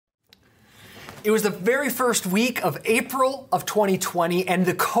It was the very first week of April of 2020, and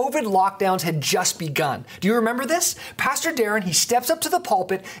the COVID lockdowns had just begun. Do you remember this? Pastor Darren, he steps up to the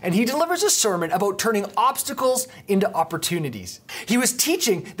pulpit and he delivers a sermon about turning obstacles into opportunities. He was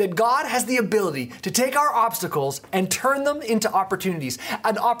teaching that God has the ability to take our obstacles and turn them into opportunities.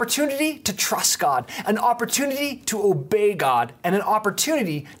 An opportunity to trust God, an opportunity to obey God, and an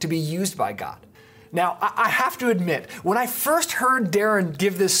opportunity to be used by God. Now, I have to admit, when I first heard Darren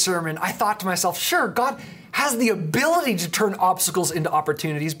give this sermon, I thought to myself, sure, God has the ability to turn obstacles into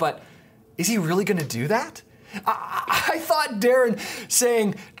opportunities, but is he really going to do that? I thought Darren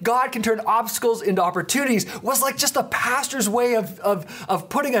saying God can turn obstacles into opportunities was like just a pastor's way of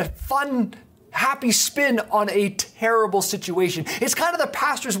putting a fun, happy spin on a terrible situation. It's kind of the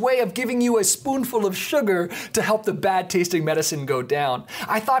pastor's way of giving you a spoonful of sugar to help the bad tasting medicine go down.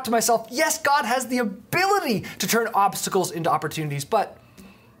 I thought to myself, yes, God has the ability to turn obstacles into opportunities, but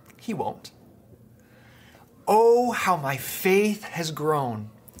he won't. Oh, how my faith has grown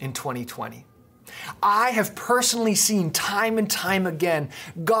in 2020. I have personally seen time and time again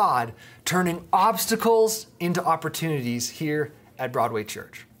God turning obstacles into opportunities here at Broadway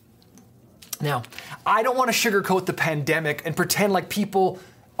Church. Now, I don't want to sugarcoat the pandemic and pretend like people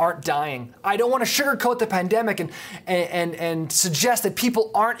aren't dying. I don't want to sugarcoat the pandemic and suggest that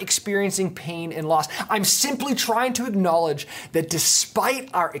people aren't experiencing pain and loss. I'm simply trying to acknowledge that despite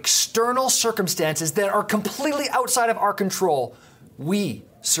our external circumstances that are completely outside of our control, we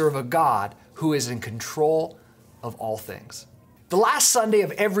serve a God who is in control of all things. The last Sunday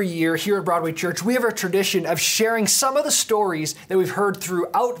of every year here at Broadway Church, we have a tradition of sharing some of the stories that we've heard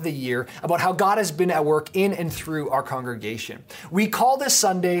throughout the year about how God has been at work in and through our congregation. We call this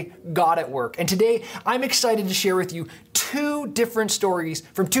Sunday God at Work. And today, I'm excited to share with you two different stories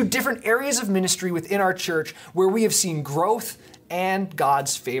from two different areas of ministry within our church where we have seen growth and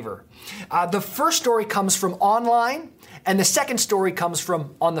God's favor. The first story comes from online, and the second story comes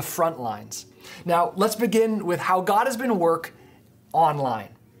from on the front lines. Now, let's begin with how God has been at work online.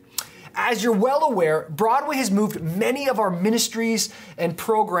 As you're well aware, Broadway has moved many of our ministries and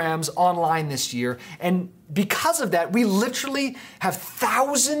programs online this year, and because of that, we literally have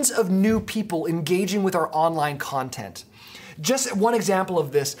thousands of new people engaging with our online content. Just one example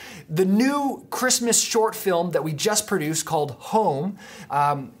of this, the new Christmas short film that we just produced called Home,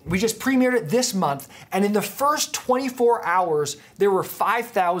 we just premiered it this month, and in the first 24 hours, there were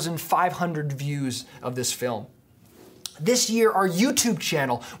 5,500 views of this film. This year, our YouTube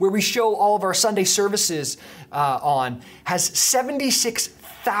channel, where we show all of our Sunday services on, has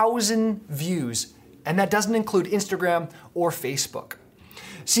 76,000 views, and that doesn't include Instagram or Facebook.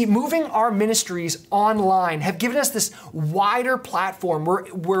 See, moving our ministries online have given us this wider platform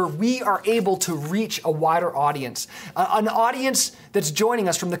where we are able to reach a wider audience, an audience that's joining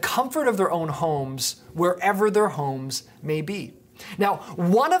us from the comfort of their own homes, wherever their homes may be. Now,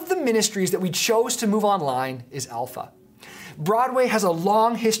 one of the ministries that we chose to move online is Alpha. Broadway has a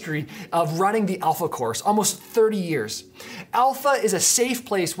long history of running the Alpha course, almost 30 years. Alpha is a safe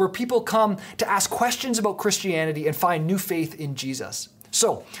place where people come to ask questions about Christianity and find new faith in Jesus.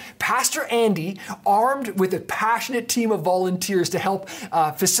 So, Pastor Andy, armed with a passionate team of volunteers to help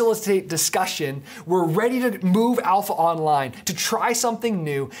facilitate discussion, were ready to move Alpha online, to try something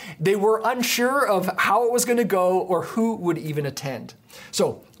new. They were unsure of how it was going to go or who would even attend.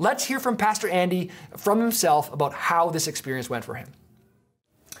 So, let's hear from Pastor Andy from himself about how this experience went for him.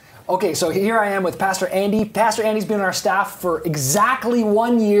 Okay, so here I am with Pastor Andy. Pastor Andy's been on our staff for exactly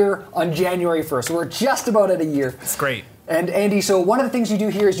 1 year on January 1st. So we're just about at a year. It's great. And Andy, so one of the things you do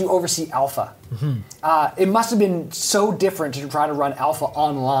here is you oversee Alpha. Mm-hmm. It must have been so different to try to run Alpha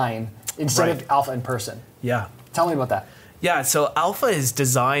online instead of Alpha in person. Yeah. Tell me about that. Yeah, so Alpha is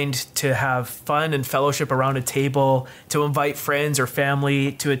designed to have fun and fellowship around a table, to invite friends or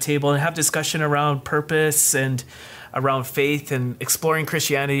family to a table and have discussion around purpose and around faith and exploring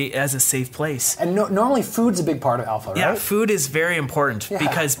Christianity as a safe place. And normally food's a big part of Alpha, right? Yeah, food is very important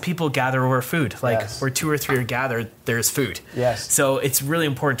because people gather over food. Like where two or three are gathered, there's food. Yes. So it's really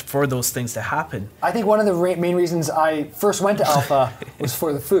important for those things to happen. I think one of the main reasons I first went to Alpha was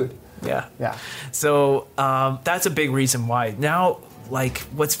for the food. Yeah. Yeah. So that's a big reason why. Now, like,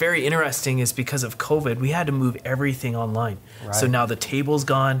 what's very interesting is because of COVID, we had to move everything online. Right. So now the table's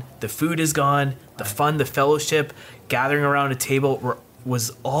gone, the food is gone, the fun, the fellowship, gathering around a table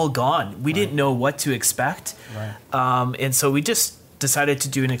was all gone. We didn't know what to expect. Right. And so we just decided to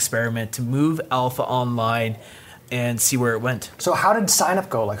do an experiment to move Alpha online and see where it went. So how did sign up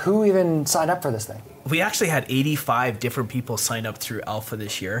go? Like, who even signed up for this thing? We actually had 85 different people sign up through Alpha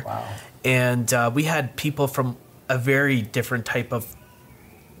this year. Wow. And we had people from a very different type of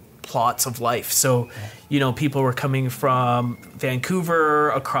plots of life. So, people were coming from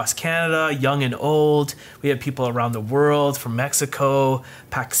Vancouver, across Canada, young and old. We had people around the world, from Mexico,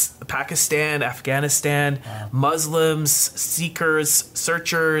 Pakistan, Afghanistan, Muslims, seekers,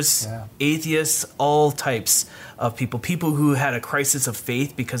 searchers, atheists, all types of people who had a crisis of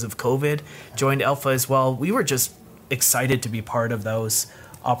faith because of COVID joined Alpha as well. We were just excited to be part of those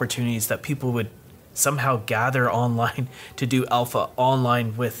opportunities that people would somehow gather online to do Alpha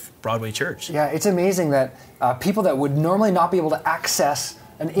online with Broadway Church. Yeah, it's amazing that people that would normally not be able to access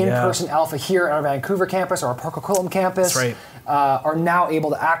an in-person Alpha here at our Vancouver campus or our Port Coquitlam campus are now able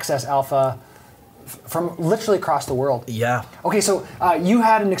to access Alpha from literally across the world. Yeah. Okay, so you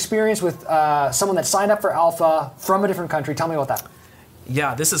had an experience with someone that signed up for Alpha from a different country. Tell me about that.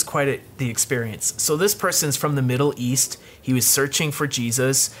 Yeah, this is quite the experience. So this person's from the Middle East. He was searching for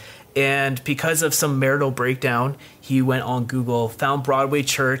Jesus, and because of some marital breakdown, he went on Google, found Broadway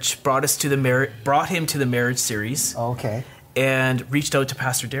Church, brought him to the marriage series. Okay. And reached out to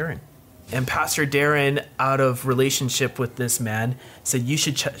Pastor Darren. And Pastor Darren, out of relationship with this man, said, you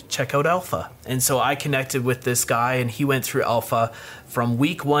should check out Alpha. And so I connected with this guy, and he went through Alpha from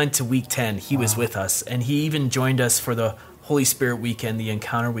week 1 to week 10. He was with us, and he even joined us for the Holy Spirit weekend, the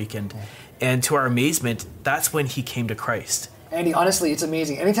Encounter weekend. And to our amazement, that's when he came to Christ. Andy, honestly, it's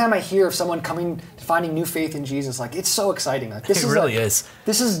amazing. Anytime I hear of someone finding new faith in Jesus, it's so exciting. This really is.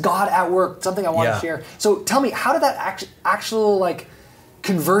 This is God at work, something I want to share. So tell me, how did that actual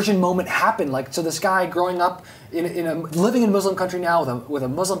conversion moment happen? So this guy growing up living in a Muslim country now with a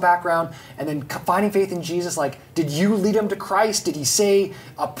Muslim background, and then finding faith in Jesus, did you lead him to Christ? Did he say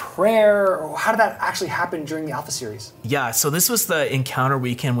a prayer? Or how did that actually happen during the Alpha series? Yeah, so this was the Encounter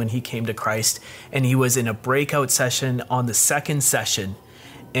weekend when he came to Christ, and he was in a breakout session on the second session,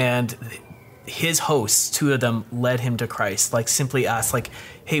 and his hosts, 2 of them, led him to Christ. Simply asked,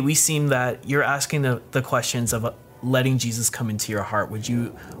 hey, we seem that you're asking the questions of letting Jesus come into your heart. Would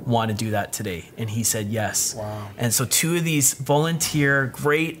you want to do that today? And he said yes. Wow. And so 2 of these volunteer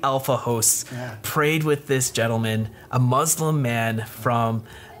great Alpha hosts prayed with this gentleman, a Muslim man from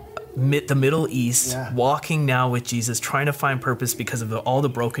the Middle East, walking now with Jesus, trying to find purpose because of all the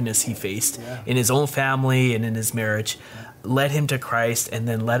brokenness he faced in his own family and in his marriage, led him to Christ, and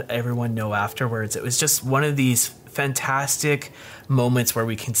then let everyone know afterwards. It was just one of these fantastic moments where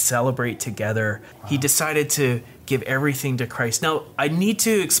we can celebrate together. He decided to give everything to Christ. Now, I need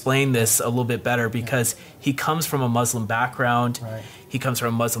to explain this a little bit better because he comes from a Muslim background. Right. He comes from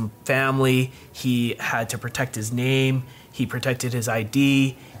a Muslim family. He had to protect his name. He protected his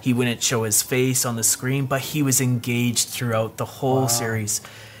ID. He wouldn't show his face on the screen, but he was engaged throughout the whole series.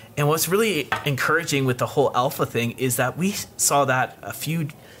 And what's really encouraging with the whole Alpha thing is that we saw that a few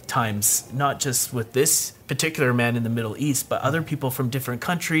times, not just with this particular man in the Middle East, but other people from different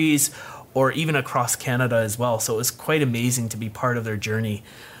countries or even across Canada as well. So it was quite amazing to be part of their journey.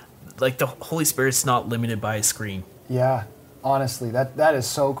 The Holy Spirit's not limited by a screen. Yeah, honestly, that is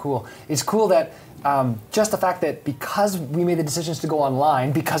so cool. It's cool that just the fact that because we made the decisions to go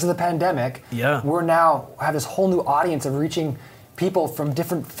online because of the pandemic, we're now have this whole new audience of reaching people from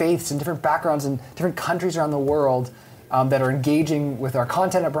different faiths and different backgrounds and different countries around the world that are engaging with our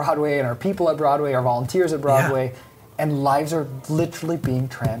content at Broadway and our people at Broadway, our volunteers at Broadway, and lives are literally being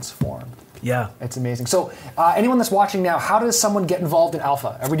transformed. Yeah. It's amazing. So anyone that's watching now, how does someone get involved in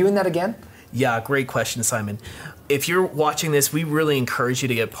Alpha? Are we doing that again? Yeah, great question, Simon. If you're watching this, we really encourage you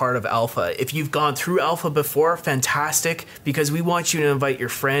to get part of Alpha. If you've gone through Alpha before, fantastic, because we want you to invite your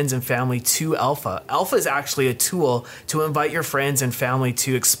friends and family to Alpha. Alpha is actually a tool to invite your friends and family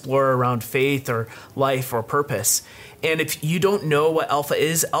to explore around faith or life or purpose. And if you don't know what Alpha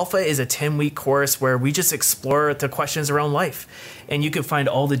is a 10-week course where we just explore the questions around life. And you can find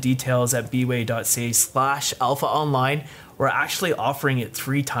all the details at bway.ca/Alpha online. We're actually offering it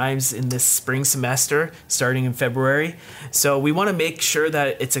 3 times in this spring semester, starting in February. So we want to make sure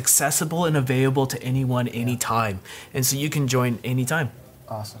that it's accessible and available to anyone, anytime. And so you can join anytime.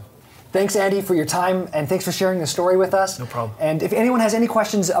 Awesome. Thanks, Andy, for your time, and thanks for sharing the story with us. No problem. And if anyone has any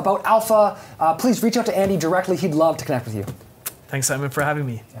questions about Alpha, please reach out to Andy directly. He'd love to connect with you. Thanks, Simon, for having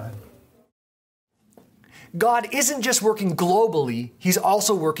me. Yeah. God isn't just working globally, he's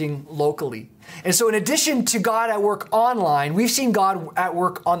also working locally. And so in addition to God at work online, we've seen God at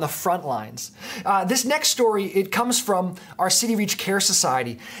work on the front lines. This next story, it comes from our City Reach Care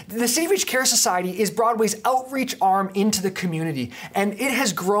Society. The City Reach Care Society is Broadway's outreach arm into the community, and it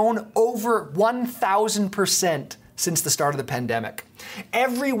has grown over 1,000% since the start of the pandemic.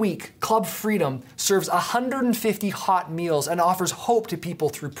 Every week, Club Freedom serves 150 hot meals and offers hope to people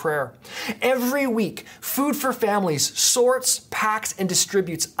through prayer. Every week, Food for Families sorts, packs, and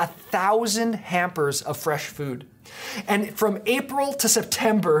distributes 1,000 hampers of fresh food. And from April to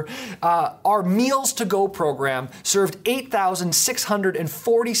September, our Meals to Go program served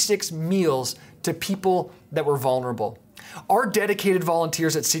 8,646 meals to people that were vulnerable. Our dedicated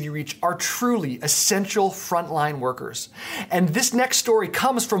volunteers at City Reach are truly essential frontline workers. And this next story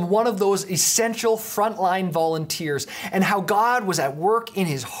comes from one of those essential frontline volunteers and how God was at work in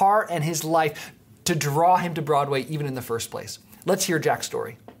his heart and his life to draw him to Broadway even in the first place. Let's hear Jack's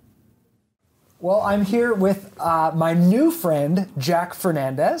story. Well, I'm here with my new friend, Jack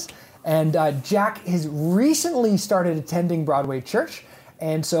Fernandez. And Jack has recently started attending Broadway Church.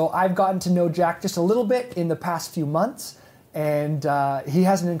 And so I've gotten to know Jack just a little bit in the past few months. And he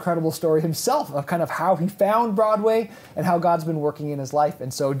has an incredible story himself of kind of how he found Broadway and how God's been working in his life.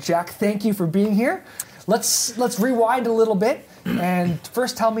 And so, Jack, thank you for being here. Let's rewind a little bit. And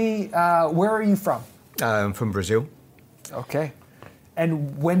first tell me, where are you from? I'm from Brazil. Okay.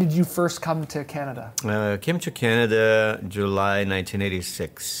 And when did you first come to Canada? Came to Canada July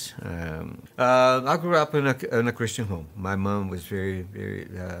 1986. I grew up in a Christian home. My mom was very, very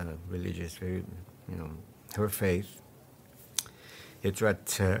religious. Very, her faith. It's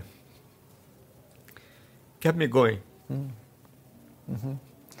what kept me going. Mm-hmm.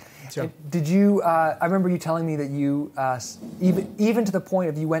 So, did you? I remember you telling me that you, even to the point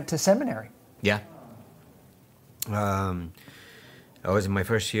of you went to seminary. Yeah. I was in my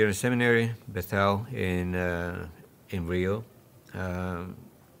first year in seminary, Bethel in Rio. I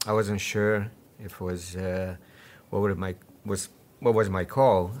wasn't sure if it was what was my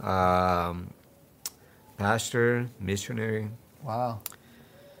call. Pastor, missionary. Wow.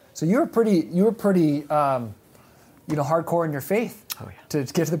 So you were pretty hardcore in your faith. Oh yeah. To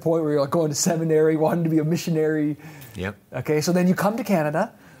get to the point where you're like going to seminary, wanting to be a missionary. Yep. Okay, so then you come to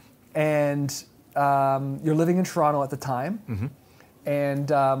Canada, and you're living in Toronto at the time. Mm-hmm. And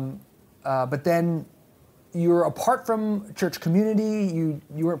but then you're apart from church community. You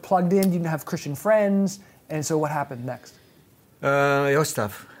weren't plugged in. You didn't have Christian friends. And so what happened next? It was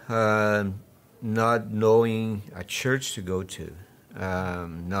tough. Not knowing a church to go to,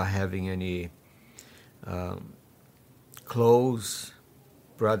 not having any close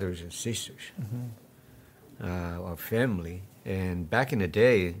brothers and sisters, mm-hmm. Or family. And back in the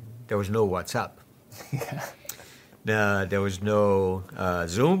day, there was no WhatsApp. Yeah. There was no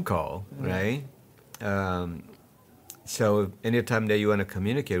Zoom call, right? So anytime that you want to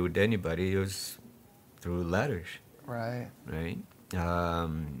communicate with anybody, it was through letters. Right. Right?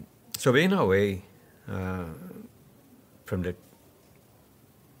 So being away from the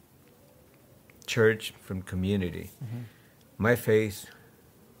church, from community, mm-hmm. my faith,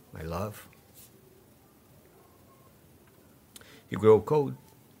 my love, you grow cold.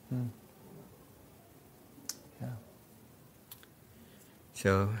 Mm.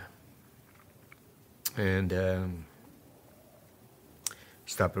 So, and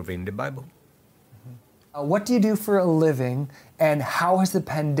stop reading the Bible. Mm-hmm. What do you do for a living, and how has the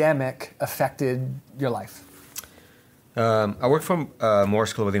pandemic affected your life? I work for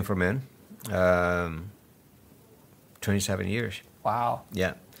Morris Clothing for Men, 27 years. Wow.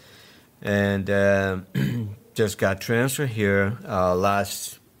 Yeah. And just got transferred here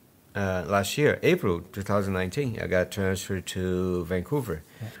last year, April 2019, I got transferred to Vancouver.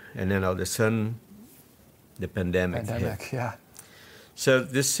 Yeah. And then all of a sudden, the pandemic hit. Yeah. So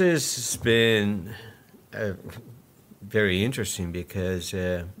this has been very interesting because,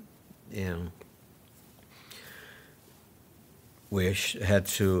 we had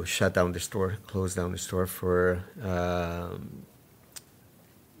to shut down the store, close down the store for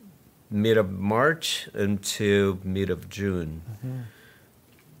mid of March until mid of June. Mm-hmm.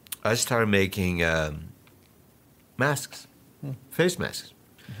 I started making masks, face masks.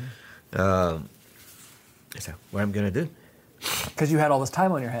 Mm-hmm. I said, what am I going to do? Because you had all this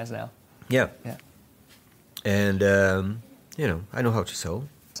time on your hands now. Yeah. Yeah. And, I know how to sew.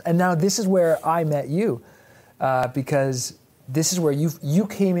 And now this is where I met you, because this is where you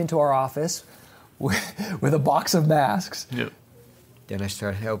came into our office with a box of masks. Yeah. Then I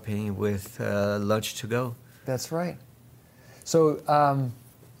started helping with lunch to go. That's right. So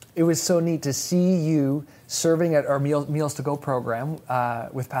it was so neat to see you serving at our Meals to Go program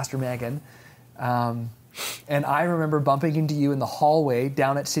with Pastor Megan. And I remember bumping into you in the hallway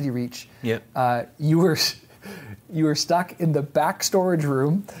down at City Reach. Yeah. You were stuck in the back storage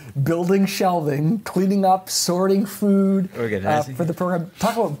room, building shelving, cleaning up, sorting food Organizing. for the program.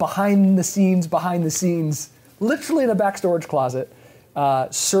 Talk about behind the scenes literally in a back storage closet,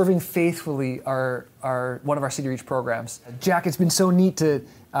 serving faithfully our one of our City Reach programs. Jack, it's been so neat to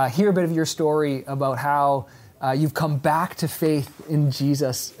hear a bit of your story about how you've come back to faith in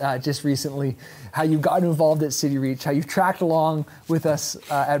Jesus just recently, how you got involved at City Reach, how you've tracked along with us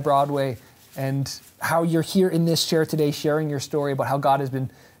at Broadway, and how you're here in this chair today sharing your story about how God has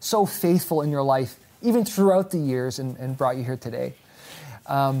been so faithful in your life, even throughout the years, and brought you here today.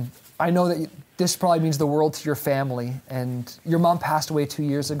 I know that this probably means the world to your family, and your mom passed away 2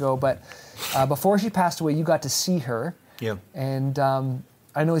 years ago, but before she passed away, you got to see her. Yeah. And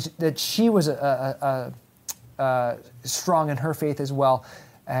I know that she was strong in her faith as well,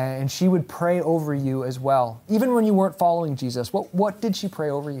 and she would pray over you as well, even when you weren't following Jesus. What did she pray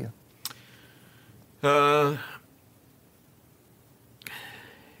over you?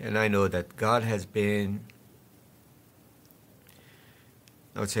 And I know that God has been,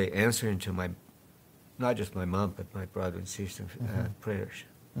 I would say, answering to not just my mom, but my brother and sister prayers.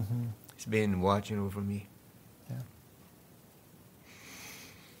 Mm-hmm. He's been watching over me. Yeah.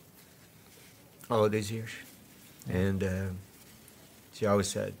 All these years. Yeah. And she always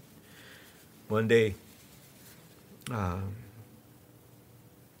said, one day,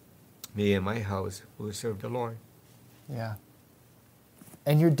 me and my house will serve the Lord. Yeah.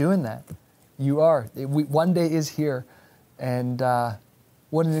 And you're doing that. You are. One day is here. And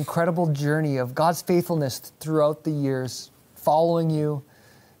what an incredible journey of God's faithfulness throughout the years, following you,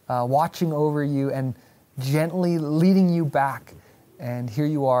 watching over you, and gently leading you back. And here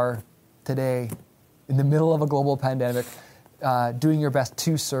you are today in the middle of a global pandemic, doing your best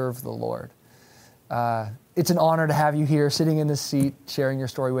to serve the Lord. It's an honor to have you here, sitting in this seat, sharing your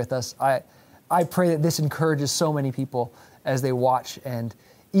story with us. I pray that this encourages so many people as they watch, and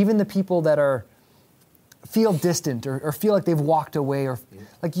even the people that feel distant or feel like they've walked away, or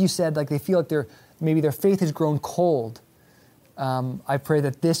like you said, like they feel like maybe their faith has grown cold. I pray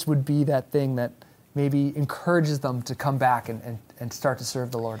that this would be that thing that maybe encourages them to come back and start to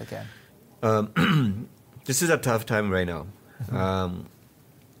serve the Lord again. This is a tough time right now.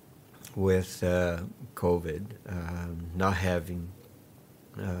 With COVID, not having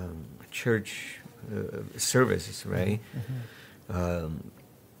church services, right? Mm-hmm.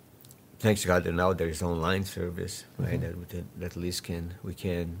 Thanks to God that now there is online service, right? Mm-hmm. That at least we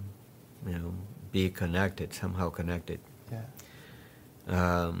can, be connected, somehow connected.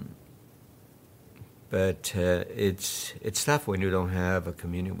 Yeah. But it's tough when you don't have a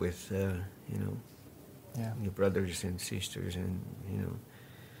community with, your brothers and sisters, and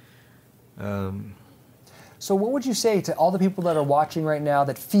So what would you say to all the people that are watching right now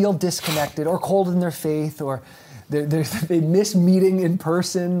that feel disconnected or cold in their faith, or they miss meeting in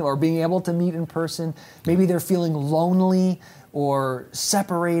person or being able to meet in person? Maybe they're feeling lonely or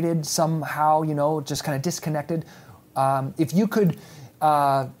separated somehow, just kind of disconnected. If you could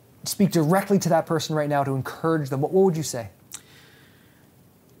speak directly to that person right now to encourage them, what would you say?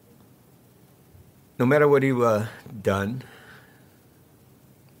 No matter what you've done,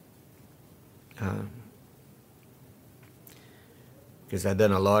 because I've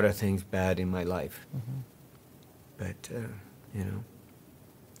done a lot of things bad in my life. Mm-hmm. But,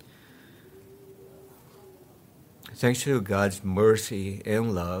 thanks to God's mercy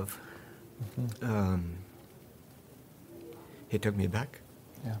and love, mm-hmm. He took me back.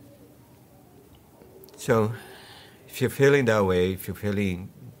 Yeah. So, if you're feeling that way, if you're feeling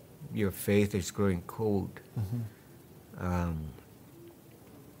your faith is growing cold, mm-hmm.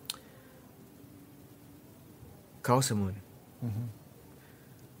 Call someone. Mm-hmm.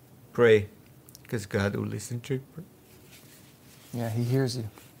 Pray, because God will listen to you. Yeah, He hears you.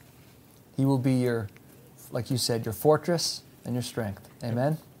 He will be like you said, your fortress and your strength.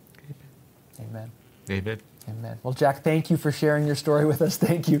 Amen? Amen. Amen. Amen. Well, Jack, thank you for sharing your story with us.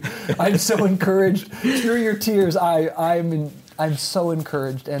 Thank you. I'm so encouraged. Through your tears, I'm so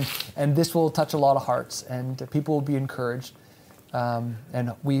encouraged, and this will touch a lot of hearts, and people will be encouraged.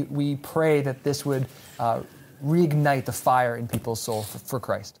 And we pray that this would reignite the fire in people's soul for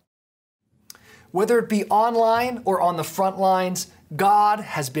Christ. Whether it be online or on the front lines, God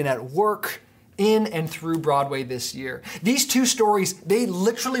has been at work in and through Broadway this year. These two stories, they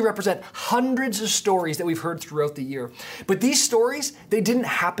literally represent hundreds of stories that we've heard throughout the year. But these stories, they didn't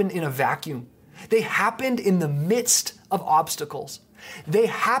happen in a vacuum. They happened in the midst of obstacles. They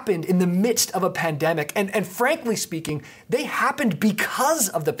happened in the midst of a pandemic. And frankly speaking, they happened because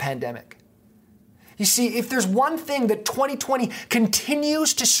of the pandemic. You see, if there's one thing that 2020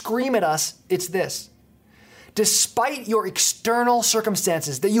 continues to scream at us, it's this. Despite your external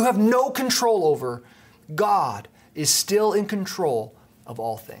circumstances that you have no control over, God is still in control of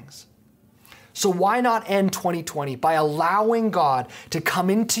all things. So why not end 2020 by allowing God to come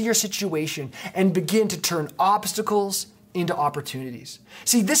into your situation and begin to turn obstacles into opportunities?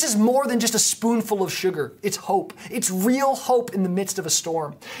 See, this is more than just a spoonful of sugar. It's hope. It's real hope in the midst of a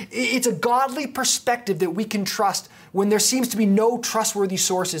storm. It's a godly perspective that we can trust when there seems to be no trustworthy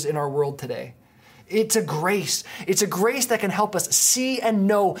sources in our world today. It's a grace. It's a grace that can help us see and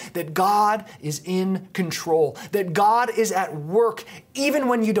know that God is in control, that God is at work even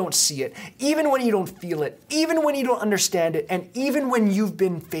when you don't see it, even when you don't feel it, even when you don't understand it, and even when you've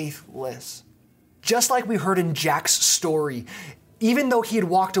been faithless. Just like we heard in Jack's story, even though he had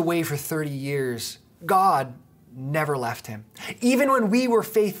walked away for 30 years, God never left him. Even when we were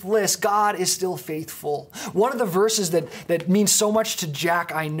faithless, God is still faithful. One of the verses that means so much to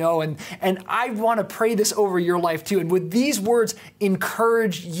Jack, I know, and I want to pray this over your life too. And would these words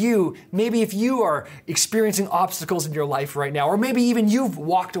encourage you, maybe if you are experiencing obstacles in your life right now, or maybe even you've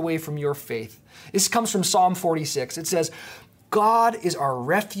walked away from your faith. This comes from Psalm 46. It says, God is our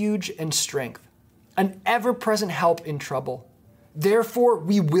refuge and strength, an ever-present help in trouble. Therefore,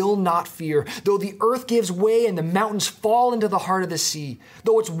 we will not fear, though the earth gives way and the mountains fall into the heart of the sea,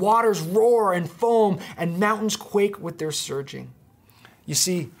 though its waters roar and foam and mountains quake with their surging. You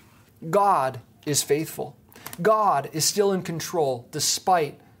see, God is faithful. God is still in control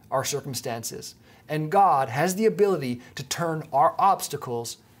despite our circumstances. And God has the ability to turn our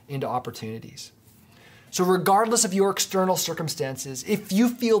obstacles into opportunities. So regardless of your external circumstances, if you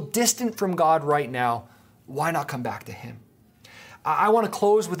feel distant from God right now, why not come back to Him? I want to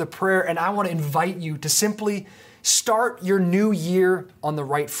close with a prayer, and I want to invite you to simply start your new year on the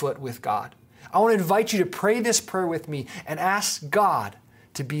right foot with God. I want to invite you to pray this prayer with me and ask God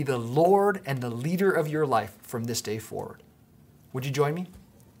to be the Lord and the leader of your life from this day forward. Would you join me?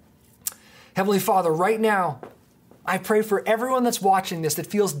 Heavenly Father, right now, I pray for everyone that's watching this that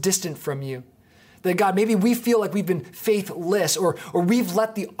feels distant from you. That God, maybe we feel like we've been faithless or we've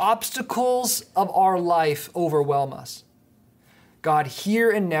let the obstacles of our life overwhelm us. God,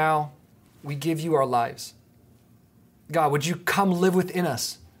 here and now, we give you our lives. God, would you come live within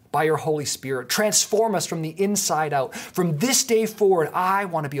us by your Holy Spirit? Transform us from the inside out. From this day forward, I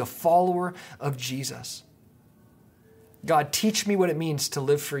want to be a follower of Jesus. God, teach me what it means to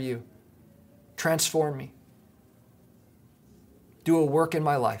live for you. Transform me. Do a work in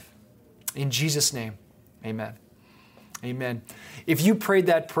my life. In Jesus' name, amen. Amen. If you prayed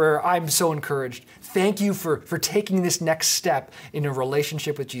that prayer, I'm so encouraged. Thank you for taking this next step in a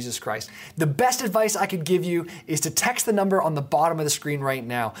relationship with Jesus Christ. The best advice I could give you is to text the number on the bottom of the screen right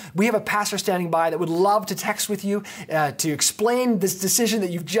now. We have a pastor standing by that would love to text with you to explain this decision that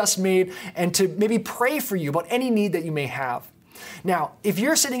you've just made and to maybe pray for you about any need that you may have. Now, if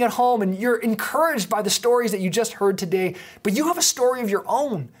you're sitting at home and you're encouraged by the stories that you just heard today, but you have a story of your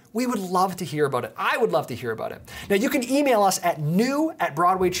own, we would love to hear about it. I would love to hear about it. Now, you can email us at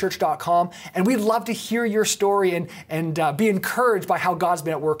new@broadwaychurch.com, and we'd love to hear your story and be encouraged by how God's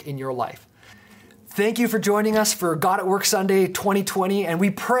been at work in your life. Thank you for joining us for God at Work Sunday 2020, and we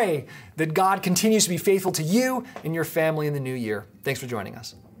pray that God continues to be faithful to you and your family in the new year. Thanks for joining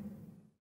us.